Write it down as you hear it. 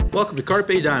Welcome to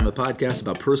Carpe Dime, a podcast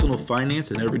about personal finance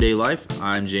and everyday life.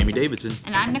 I'm Jamie Davidson.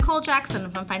 And I'm Nicole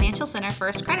Jackson from Financial Center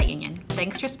First Credit Union.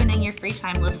 Thanks for spending your free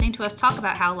time listening to us talk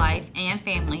about how life and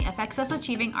family affects us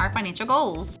achieving our financial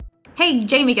goals. Hey,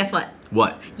 Jamie, guess what?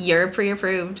 What? You're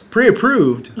pre-approved.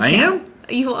 Pre-approved? I am?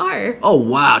 You are. Oh,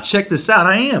 wow. Check this out.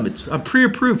 I am. I'm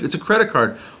pre-approved. It's a credit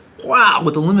card. Wow.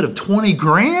 With a limit of 20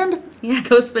 grand? Yeah,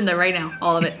 go spend it right now.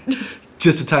 All of it.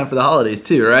 Just in time for the holidays,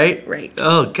 too, right? Right.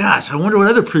 Oh, gosh. I wonder what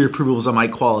other pre-approvals I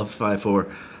might qualify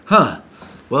for. Huh.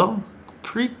 Well,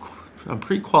 I'm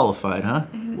pre-qualified, huh?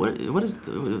 What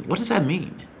does that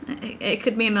mean? It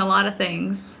could mean a lot of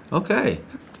things. Okay.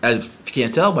 As if you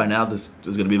can't tell by now, this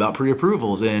is going to be about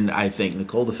pre-approvals. And I think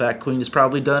Nicole, the Fact Queen, has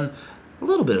probably done a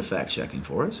little bit of fact-checking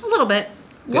for us. A little bit. Okay.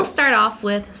 We'll start off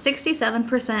with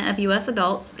 67% of U.S.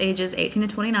 adults ages 18 to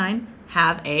 29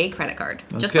 have a credit card,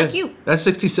 just like you. That's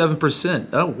 67%.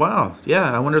 Oh, wow. Yeah,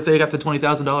 I wonder if they got the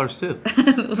 $20,000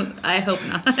 too. I hope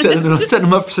not. setting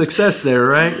them up for success there,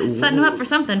 right? Setting them up for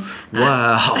something.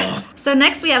 Wow. So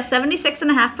next we have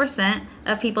 76.5%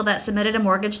 of people that submitted a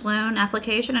mortgage loan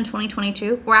application in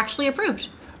 2022 were actually approved.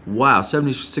 Wow,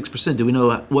 76%. Do we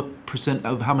know what percent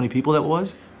of how many people that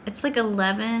was? It's like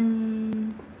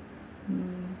 11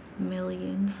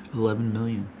 million. 11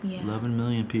 million. Yeah. 11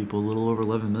 million people, a little over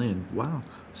 11 million. Wow.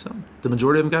 So the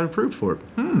majority of them got approved for it.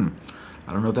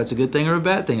 I don't know if that's a good thing or a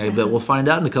bad thing. I bet we'll find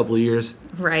out in a couple of years.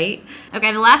 Right.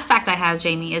 Okay, the last fact I have,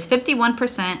 Jamie, is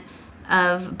 51%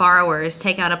 of borrowers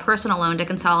take out a personal loan to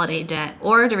consolidate debt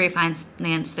or to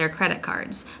refinance their credit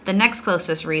cards. The next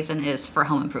closest reason is for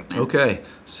home improvements. Okay,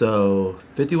 so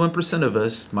 51% of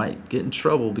us might get in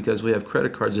trouble because we have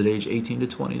credit cards at age 18 to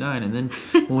 29. And then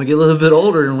when we get a little bit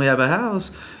older and we have a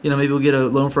house, maybe we'll get a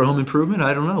loan for a home improvement.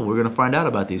 I don't know. We're going to find out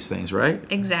about these things, right?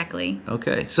 Exactly.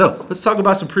 Okay, so let's talk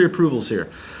about some pre-approvals here.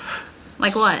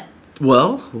 Like what?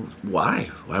 Well, why?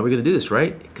 Why are we going to do this,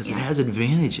 right? Because it has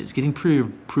advantages. Getting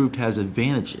pre-approved has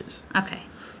advantages. Okay.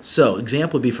 So,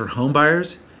 example would be for home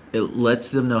buyers, it lets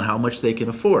them know how much they can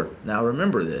afford. Now,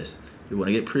 remember this. You want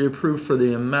to get pre-approved for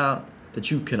the amount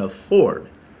that you can afford.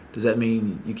 Does that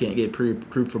mean you can't get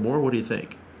pre-approved for more? What do you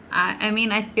think? I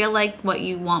mean, I feel like what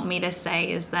you want me to say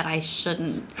is that I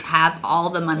shouldn't have all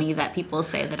the money that people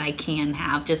say that I can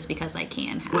have just because I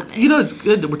can have it. It's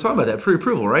good that we're talking about that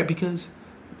pre-approval, right? Because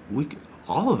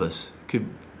all of us could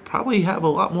probably have a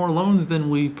lot more loans than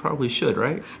we probably should,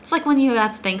 right? It's like when you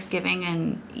have Thanksgiving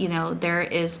and, there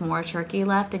is more turkey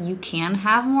left and you can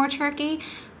have more turkey,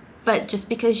 but just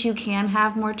because you can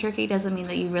have more turkey doesn't mean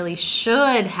that you really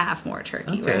should have more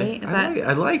turkey, right?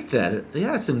 I like that.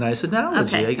 Yeah, it's a nice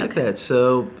analogy. Okay, I get that.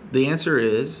 So the answer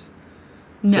is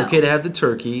it's no. okay to have the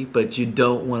turkey, but you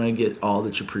don't want to get all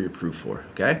that you're pre-approved for,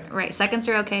 okay? Right. Seconds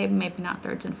are okay, maybe not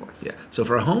thirds and fourths. Yeah. So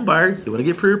for a home buyer, you want to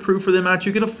get pre-approved for the amount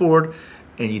you can afford,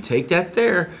 and you take that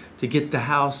there to get the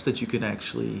house that you can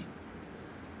actually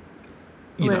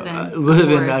live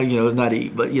in, not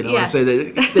eat, but what I'm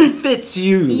saying, that fits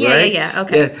you, right? Yeah,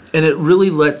 okay. Yeah. And it really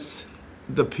lets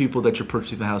the people that you're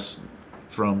purchasing the house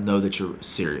from know that you're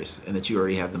serious and that you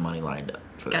already have the money lined up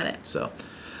for that. Got it. So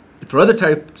for other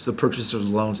types of purchasers'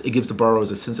 loans, it gives the borrowers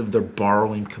a sense of their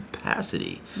borrowing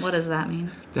capacity. What does that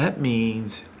mean? That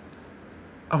means,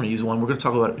 I'm going to use one we're going to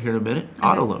talk about here in a minute, Okay.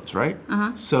 auto loans, right?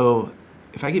 Uh-huh. So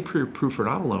if I get pre-approved for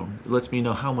an auto loan, it lets me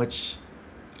know how much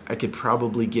I could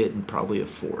probably get and probably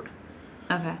afford.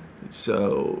 Okay.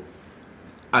 So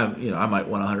I might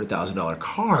want a $100,000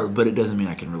 car, but it doesn't mean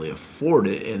I can really afford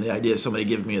it. And the idea of somebody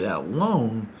giving me that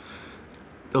loan,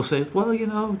 they'll say, well,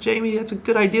 Jamie, that's a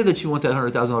good idea that you want that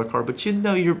 $100,000 car, but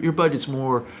your budget's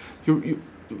more, the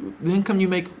income you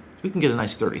make, we can get a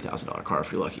nice $30,000 car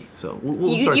if you're lucky. So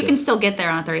we'll start you there. can still get there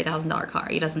on a $30,000 car.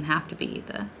 It doesn't have to be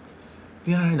the...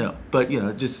 Yeah, I know. But,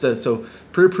 just so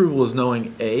pre-approval is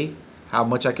knowing, A, how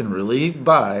much I can really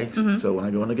buy. Mm-hmm. So when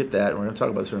I go in to get that, and we're going to talk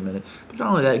about this for a minute. But not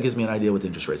only that, it gives me an idea what the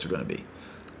interest rates are going to be.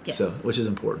 Yes. So, which is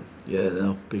important.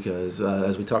 Yeah, because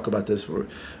as we talk about this, we're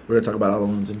going to talk about auto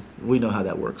loans, and we know how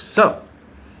that works. So.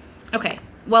 Okay.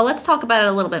 Well, let's talk about it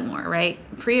a little bit more, right?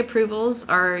 Pre-approvals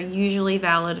are usually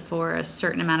valid for a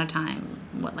certain amount of time.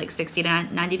 What, like 60 to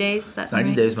 90 days? Is that something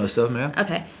 90 right? days, most of them, yeah.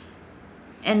 Okay.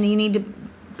 And you need to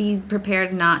be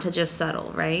prepared not to just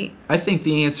settle, right? I think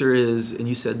the answer is, and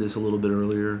you said this a little bit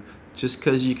earlier, just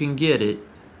because you can get it,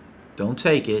 don't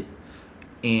take it,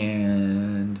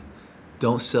 and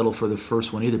don't settle for the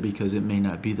first one either because it may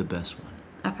not be the best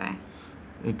one. Okay.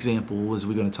 Example, as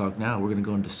we're going to talk now, we're going to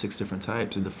go into 6 different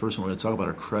types, and the first one we're going to talk about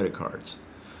are credit cards.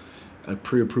 A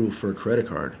pre-approval for a credit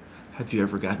card. Have you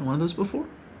ever gotten one of those before?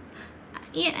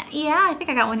 Yeah, I think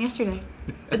I got one yesterday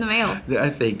in the mail. I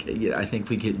think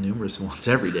we get numerous ones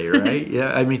every day, right?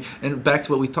 Yeah, I mean, and back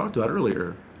to what we talked about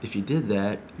earlier. If you did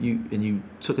that, you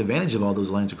took advantage of all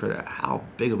those lines of credit, how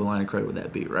big of a line of credit would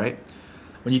that be, right?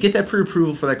 When you get that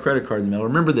pre-approval for that credit card in the mail,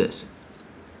 remember this.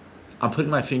 I'm putting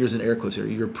my fingers in air quotes here.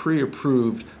 You're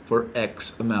pre-approved for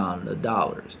X amount of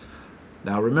dollars.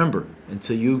 Now remember,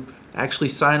 until you actually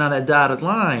sign on that dotted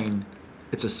line,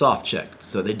 it's a soft check.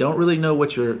 So they don't really know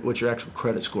what your actual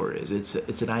credit score is.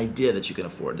 It's an idea that you can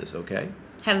afford this, okay?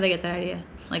 How do they get that idea?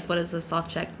 Like, what is the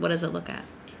soft check? What does it look at?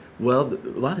 Well,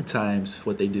 a lot of times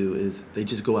what they do is they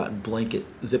just go out and blanket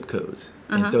zip codes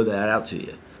and throw that out to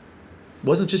you. It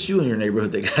wasn't just you in your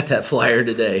neighborhood that got that flyer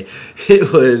today.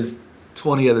 It was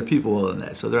 20 other people on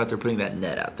that. So they're out there putting that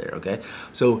net out there, okay?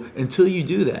 So until you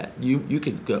do that, you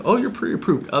could go, oh, you're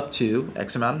pre-approved up to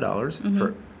X amount of dollars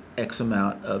for X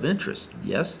amount of interest.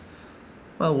 Yes?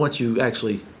 Well, once you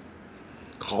actually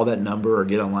call that number or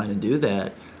get online and do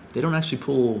that, they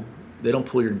don't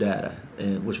pull your data,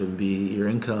 and which would be your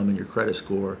income and your credit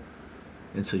score,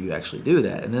 until you actually do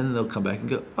that. And then they'll come back and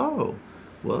go, oh,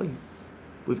 well,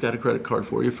 we've got a credit card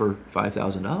for you for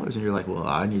 $5,000. And you're like, well,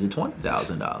 I needed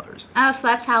 $20,000. Oh, so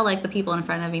that's how, like, the people in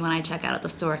front of me when I check out at the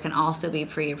store can also be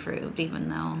pre-approved, even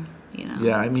though, you know.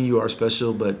 Yeah, I mean, you are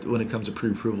special, but when it comes to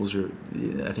pre-approvals,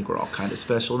 I think we're all kind of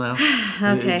special now.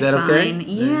 Okay, is that okay? fine.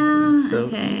 Yeah, So,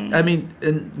 okay. I mean,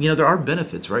 and, there are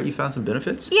benefits, right? You found some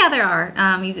benefits? Yeah, there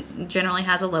are. You generally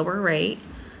has a lower rate.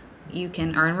 You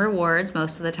can earn rewards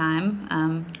most of the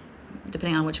time,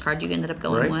 depending on which card you ended up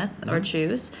going with or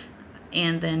choose.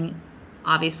 And then,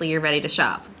 obviously, you're ready to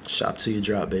shop. Shop till you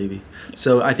drop, baby. Yes.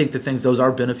 So I think those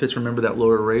are benefits. Remember that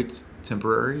lower rate's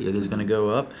temporary. It is going to go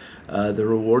up. The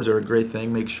rewards are a great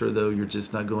thing. Make sure, though, you're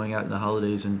just not going out in the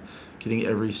holidays and getting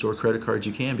every store credit card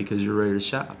you can because you're ready to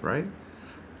shop, right?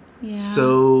 Yeah.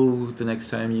 So the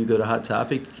next time you go to Hot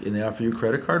Topic and they offer you a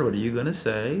credit card, what are you going to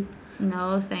say?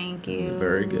 No, thank you.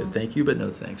 Very good. Thank you, but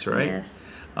no thanks, right?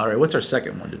 Yes. All right, what's our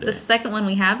second one today? The second one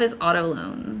we have is auto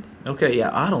loan. Okay, yeah,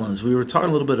 auto loans. We were talking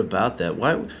a little bit about that.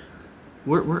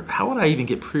 How would I even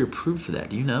get pre-approved for that?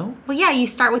 Do you know? Well, yeah, you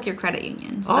start with your credit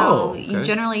union. So okay. you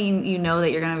generally you know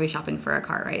that you're going to be shopping for a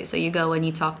car, right? So you go and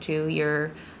you talk to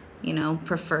your,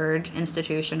 preferred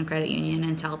institution, credit union,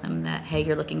 and tell them that, hey,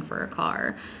 you're looking for a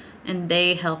car. And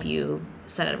they help you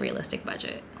set a realistic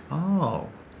budget. Oh,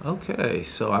 okay.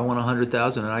 So I want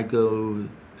 $100,000, and I go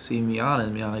see Miana,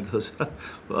 and Miana goes,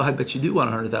 well, I bet you do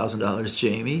want $100,000,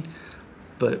 Jamie.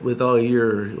 But with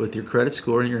your credit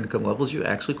score and your income levels, you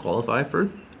actually qualify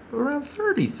for around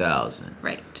 $30,000.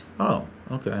 Right. Oh,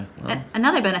 okay. Well.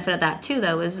 Another benefit of that too,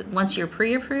 though, is once you're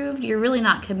pre-approved, you're really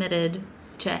not committed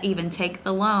to even take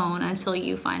the loan until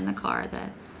you find the car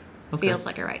that feels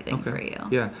like a right thing for you.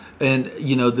 Yeah, and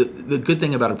the good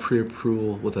thing about a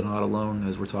pre-approval with an auto loan,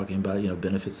 as we're talking about,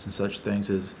 benefits and such things,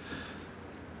 is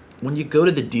when you go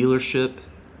to the dealership,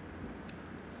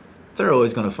 they're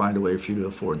always going to find a way for you to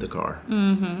afford the car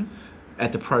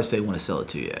at the price they want to sell it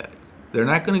to you at. They're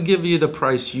not going to give you the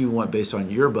price you want based on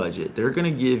your budget. They're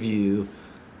going to give you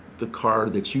the car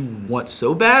that you want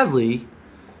so badly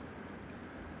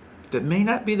that may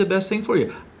not be the best thing for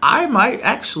you. I might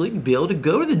actually be able to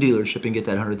go to the dealership and get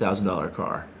that $100,000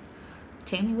 car.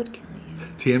 Tammy would kill you.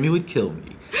 Tammy would kill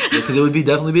me. Because it would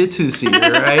definitely be a two-seater,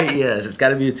 right? Yes, it's got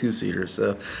to be a two-seater.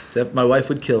 So my wife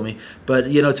would kill me. But,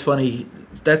 it's funny.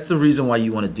 That's the reason why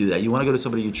you want to do that. You want to go to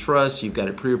somebody you trust. You've got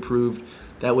it pre-approved.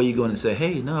 That way you go in and say,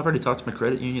 hey, no, I've already talked to my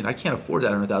credit union. I can't afford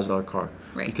that $100,000 car.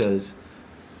 Right. Because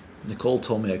Nicole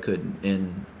told me I couldn't,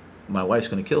 and my wife's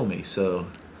going to kill me. So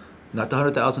not the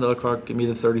 $100,000 car. Give me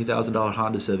the $30,000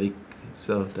 Honda Civic.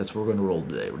 So that's where we're going to roll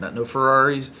today. We're not no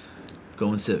Ferraris.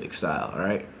 Going Civic style, all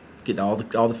right? Getting all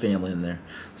the family in there.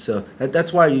 So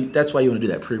that's why you want to do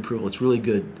that pre-approval. It's a really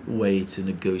good way to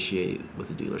negotiate with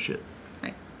a dealership.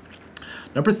 Right.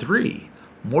 Number 3,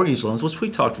 mortgage loans, which we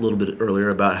talked a little bit earlier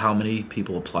about how many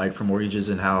people applied for mortgages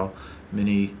and how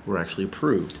many were actually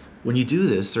approved. When you do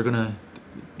this, they're going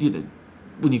to,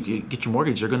 when you get your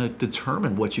mortgage, they're going to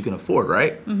determine what you can afford,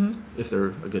 right? Mm-hmm. If they're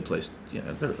a good place,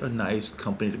 they're a nice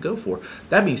company to go for.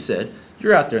 That being said,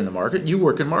 you're out there in the market. You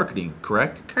work in marketing,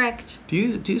 correct? Correct. Do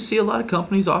you see a lot of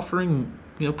companies offering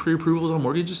pre-approvals on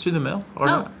mortgages through the mail or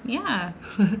not? Yeah.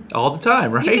 All the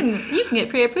time, right? You can get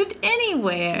pre-approved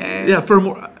anywhere. Yeah.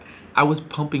 I was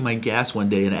pumping my gas one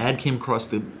day, and an ad came across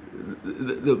the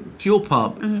fuel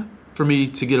pump for me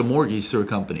to get a mortgage through a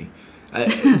company.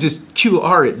 Just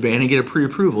QR it, man, and get a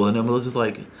pre-approval. And I was just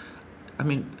like,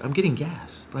 I'm getting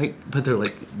gas, but they're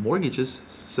like mortgages.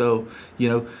 So,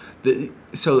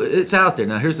 so it's out there.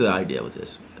 Now, here's the idea with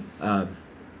this. Now,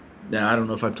 I don't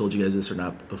know if I've told you guys this or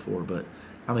not before, but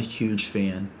I'm a huge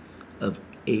fan of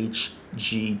HGTV,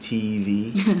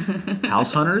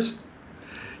 House Hunters,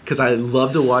 because I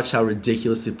love to watch how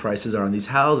ridiculous the prices are on these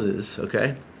houses,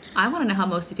 okay? I want to know how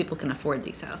most people can afford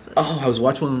these houses. Oh, I was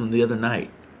watching one of them the other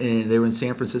night, and they were in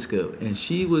San Francisco, and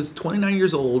she was 29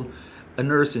 years old, a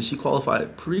nurse, and she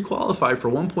pre-qualified for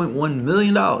 $1.1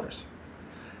 million.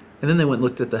 And then they went and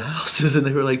looked at the houses, and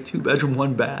they were like 2-bedroom,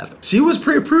 1-bath. She was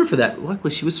pre-approved for that. Luckily,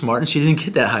 she was smart, and she didn't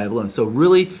get that high of a loan. So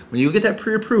really, when you get that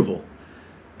pre-approval,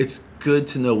 it's good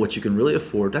to know what you can really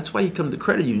afford. That's why you come to the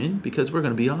credit union, because we're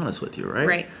going to be honest with you, right?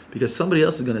 Right. Because somebody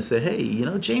else is going to say, hey,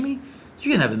 Jamie,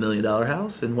 you can have $1 million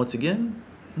house. And once again,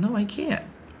 no, I can't.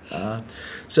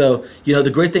 So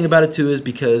the great thing about it, too, is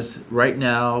because right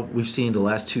now we've seen the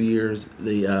last 2 years,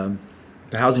 the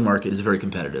housing market is very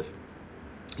competitive.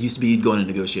 It used to be you'd go in and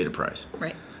negotiate a price.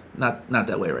 Right. Not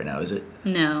that way right now, is it?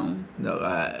 No.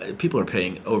 No. People are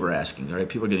paying over asking, right?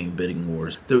 People are getting bidding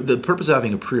wars. The purpose of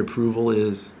having a pre-approval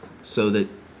is so that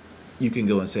you can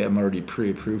go and say, I'm already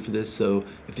pre-approved for this. So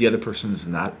if the other person is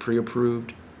not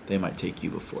pre-approved, they might take you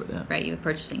before them. Right. You have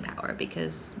purchasing power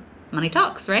because money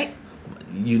talks, right?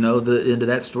 You know the end of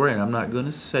that story, and I'm not going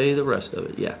to say the rest of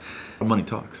it. Yeah. Money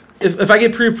talks. If I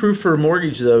get pre-approved for a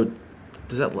mortgage, though,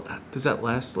 does that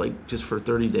last like just for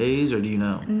 30 days, or do you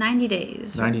know? 90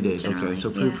 days. 90 days, generally. okay. So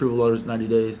pre-approval is 90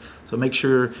 days. So make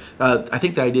sure, I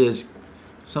think the idea is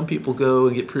some people go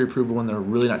and get pre-approval when they're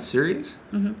really not serious,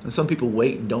 and some people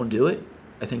wait and don't do it.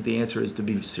 I think the answer is to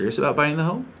be serious about buying the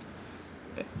home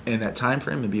in that time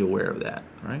frame and be aware of that,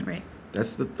 right? Right.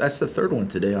 That's the third one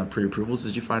today on pre-approvals.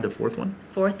 Did you find a fourth one?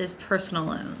 Fourth is personal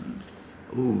loans.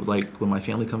 Ooh, like when my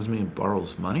family comes to me and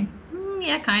borrows money?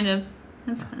 Yeah, kind of.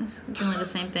 It's generally the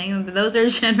same thing. But those are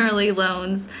generally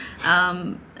loans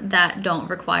that don't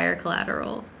require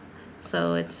collateral.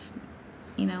 So it's,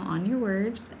 on your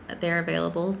word. They're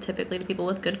available typically to people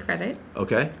with good credit.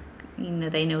 Okay.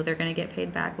 They know they're going to get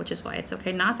paid back, which is why it's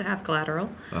okay not to have collateral.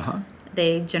 Uh-huh.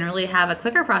 They generally have a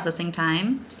quicker processing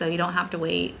time, so you don't have to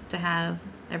wait to have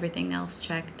everything else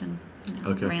checked and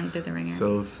ran through the ringer.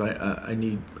 So if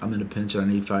I'm in a pinch and I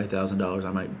need $5,000,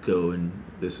 I might go and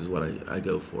this is what I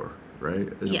go for, right?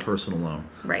 As a personal loan.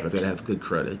 Right. But I've got to have good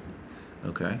credit.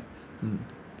 Okay.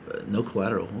 No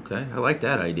collateral. Okay. I like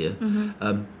that idea.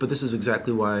 Mm-hmm. But this is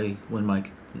exactly why when my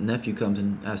nephew comes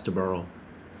and asks to borrow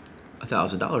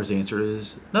 $1,000, the answer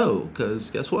is no,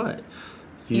 because guess what?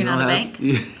 You're not a bank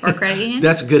or credit union?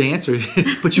 That's a good answer,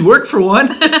 but you work for one.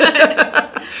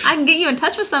 I can get you in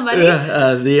touch with somebody.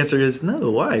 Yeah, the answer is no.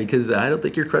 Why? Because I don't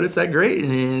think your credit's that great.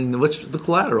 And what's the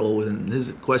collateral? And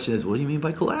his question is, what do you mean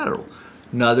by collateral?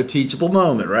 Another teachable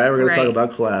moment, right? We're going to talk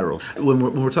about collateral. When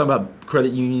we're talking about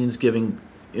credit unions giving,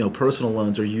 personal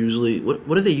loans are usually, what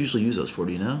do they usually use those for?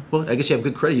 Do you know? Well, I guess you have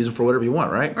good credit, use them for whatever you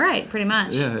want, right? Right, pretty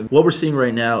much. Yeah. What we're seeing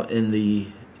right now in the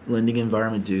lending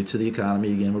environment due to the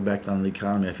economy, again, we're back on the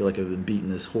economy. I feel like I've been beating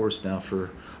this horse now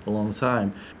for a long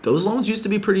time. Those loans used to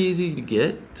be pretty easy to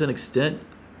get to an extent,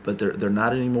 but they're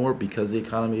not anymore because the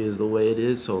economy is the way it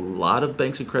is. So a lot of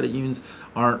banks and credit unions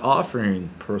aren't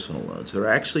offering personal loans. They're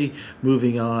actually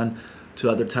moving on to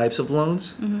other types of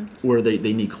loans where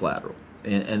they need collateral.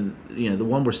 And the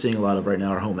one we're seeing a lot of right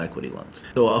now are home equity loans.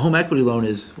 So a home equity loan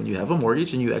is when you have a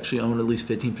mortgage and you actually own at least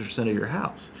 15% of your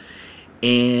house.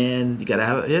 And you got to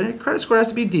have credit score has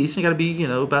to be decent. You got to be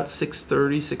about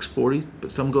 630, 640,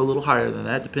 but some go a little higher than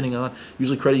that, depending on.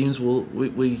 Usually, credit unions will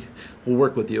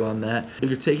work with you on that. If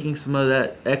you're taking some of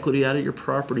that equity out of your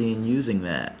property and using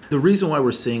that, the reason why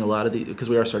we're seeing a lot of these, because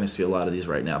we are starting to see a lot of these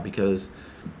right now, because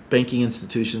banking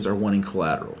institutions are wanting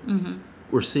collateral. Mm-hmm.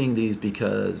 We're seeing these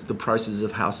because the prices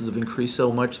of houses have increased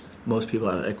so much. Most people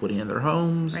have equity in their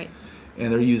homes, right,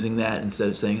 and they're using that instead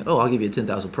of saying, "Oh, I'll give you a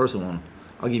 $10,000 personal loan.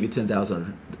 I'll give you a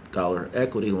 $10,000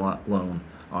 equity loan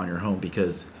on your home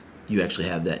because you actually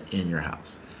have that in your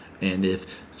house." And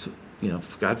if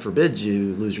God forbid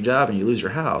you lose your job and you lose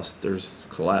your house, there's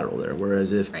collateral there.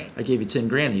 Whereas if I gave you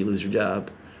 $10,000 and you lose your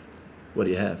job, what do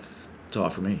you have to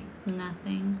offer me?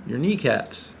 Nothing. Your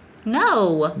kneecaps.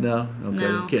 No. Okay. No.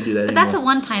 You can't do that anymore. But that's a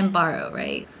one-time borrow,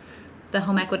 right? The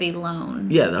home equity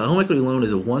loan. Yeah, the home equity loan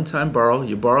is a one-time borrow.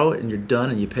 You borrow it and you're done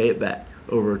and you pay it back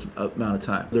over an amount of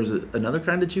time. There's another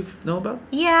kind that you know about?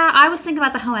 Yeah, I was thinking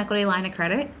about the home equity line of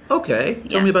credit. Okay.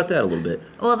 Tell me about that a little bit.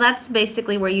 Well, that's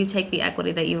basically where you take the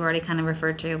equity that you've already kind of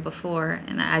referred to before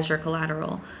and as your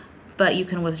collateral, but you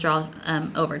can withdraw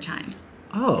over time.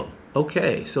 Oh,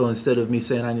 okay. So instead of me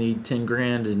saying I need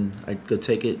 $10,000 and I go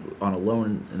take it on a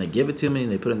loan and they give it to me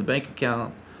and they put it in the bank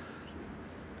account,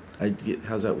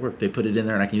 how's that work? They put it in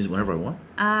there and I can use it whenever I want?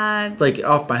 Like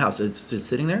off my house. It's just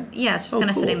sitting there? Yeah, it's just kind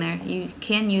of sitting there. You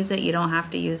can use it. You don't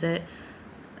have to use it.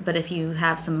 But if you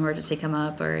have some emergency come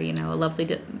up, or a lovely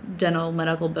dental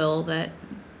medical bill that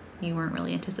you weren't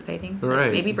really anticipating, like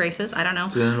Right. maybe braces, I don't know.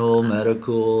 Dental,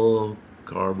 medical,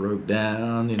 car broke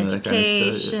down, that kind of stuff.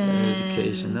 Education.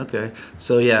 Education. Okay.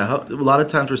 So yeah, a lot of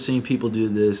times we're seeing people do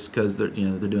this because they're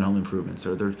doing home improvements,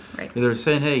 or Right. they're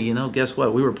saying, hey, guess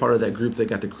what? We were part of that group that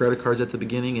got the credit cards at the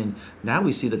beginning, and now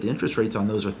we see that the interest rates on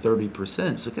those are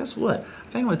 30%. So guess what? I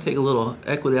think I'm going to take a little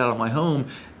equity out of my home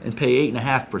and pay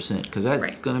 8.5%, because that's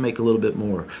Right. going to make a little bit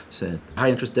more sense. High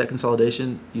interest debt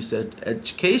consolidation. You said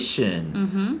education.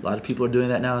 Mm-hmm. A lot of people are doing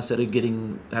that now. Instead of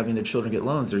having their children get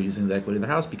loans, they're using the equity in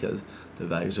their house because the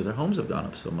values of their homes have gone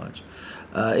up so much.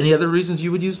 Any other reasons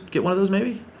you would get one of those?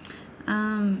 Maybe.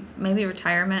 Maybe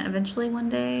retirement eventually one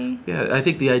day. Yeah, I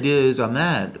think the idea is on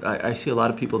that. I see a lot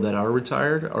of people that are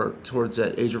retired or towards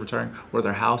that age of retiring, where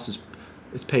their house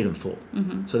it's paid in full.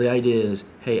 Mm-hmm. So the idea is,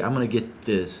 hey, I'm going to get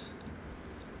this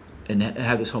and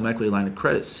have this home equity line of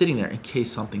credit sitting there in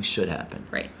case something should happen.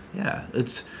 Right. Yeah,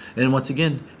 and once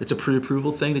again, it's a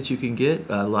pre-approval thing that you can get.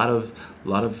 A lot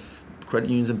of credit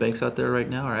unions and banks out there right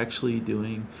now are actually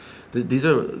doing. These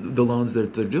are the loans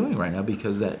that they're doing right now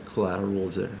because that collateral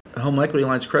is there. Home equity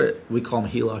lines of credit, we call them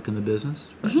HELOC in the business.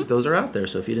 Right? Mm-hmm. Those are out there.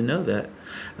 So if you didn't know that,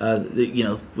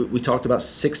 we talked about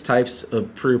 6 types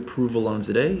of pre-approval loans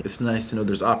today. It's nice to know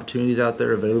there's opportunities out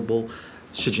there available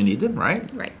should you need them,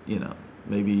 right? Right.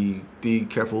 Maybe be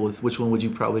careful with which one would you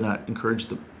probably not encourage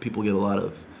the people get a lot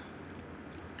of.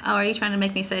 Oh, are you trying to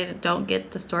make me say don't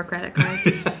get the store credit card?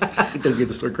 Don't get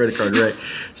the store credit card, right?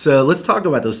 So let's talk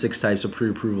about those 6 types of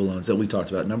pre-approval loans that we talked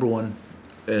about. Number 1,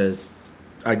 as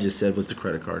I just said, was the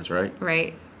credit cards, right?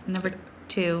 Right. Number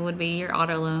 2 would be your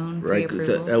auto loan Right, 'cause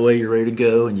pre-approvals. that way you're ready to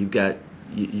go and you've got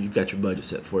your budget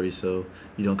set for you, so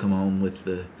you don't come home with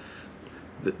the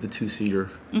 2-seater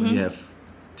when you have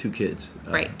 2 kids.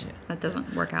 Right. That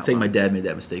doesn't work out I think well. my dad made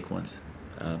that mistake once.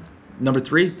 Number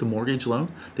 3, the mortgage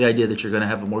loan. The idea that you're going to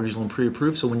have a mortgage loan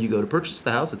pre-approved, so when you go to purchase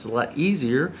the house, it's a lot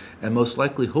easier, and most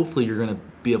likely, hopefully, you're going to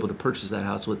be able to purchase that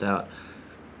house without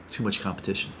too much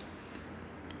competition.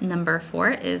 Number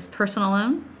 4 is personal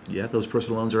loan. Yeah, those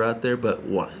personal loans are out there, but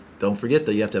don't forget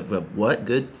though, you have to have what?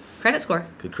 Good Credit score.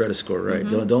 credit score, right?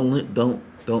 Mm-hmm.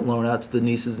 Don't loan out to the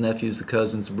nieces, nephews, the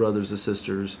cousins, the brothers, the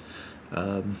sisters.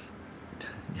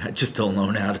 Just don't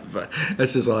loan out.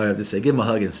 That's just all I have to say. Give them a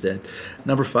hug instead.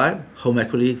 Number 5, home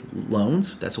equity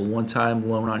loans. That's a one-time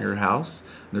loan on your house.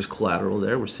 There's collateral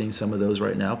there. We're seeing some of those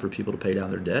right now for people to pay down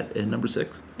their debt. And number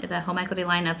 6. The home equity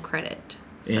line of credit.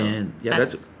 So And, yeah,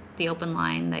 that's the open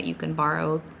line that you can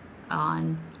borrow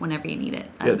on whenever you need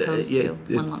it, as opposed to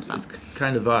one lump sum. It's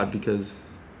kind of odd because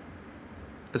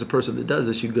as a person that does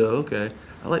this, you go, okay,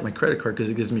 I like my credit card because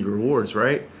it gives me rewards,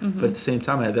 right? Mm-hmm. But at the same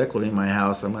time, I have equity in my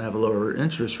house. I'm going to have a lower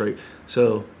interest rate.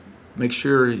 So make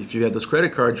sure if you have those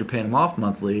credit cards, you're paying them off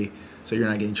monthly, so you're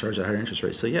not getting charged a higher interest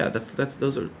rate. So yeah,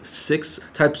 those are 6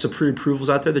 types of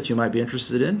pre-approvals out there that you might be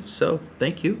interested in. So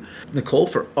thank you, Nicole,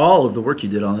 for all of the work you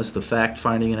did on this, the fact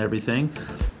finding and everything.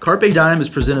 Carpe Dime is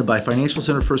presented by Financial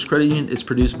Center First Credit Union. It's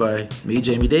produced by me,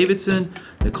 Jamie Davidson,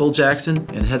 Nicole Jackson,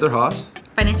 and Heather Haas.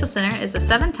 Financial Center is a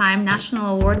 7-time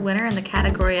national award winner in the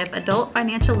category of adult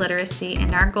financial literacy,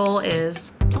 and our goal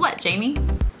is what, Jamie?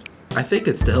 I think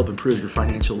it's to help improve your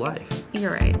financial life.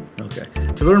 You're right. Okay.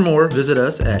 To learn more, visit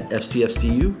us at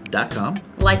fcfcu.com.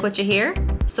 Like what you hear?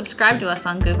 Subscribe to us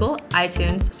on Google,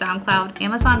 iTunes, SoundCloud,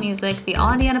 Amazon Music, the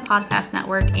All Indiana Podcast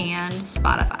Network, and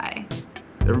Spotify.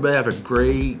 Everybody have a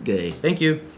great day. Thank you.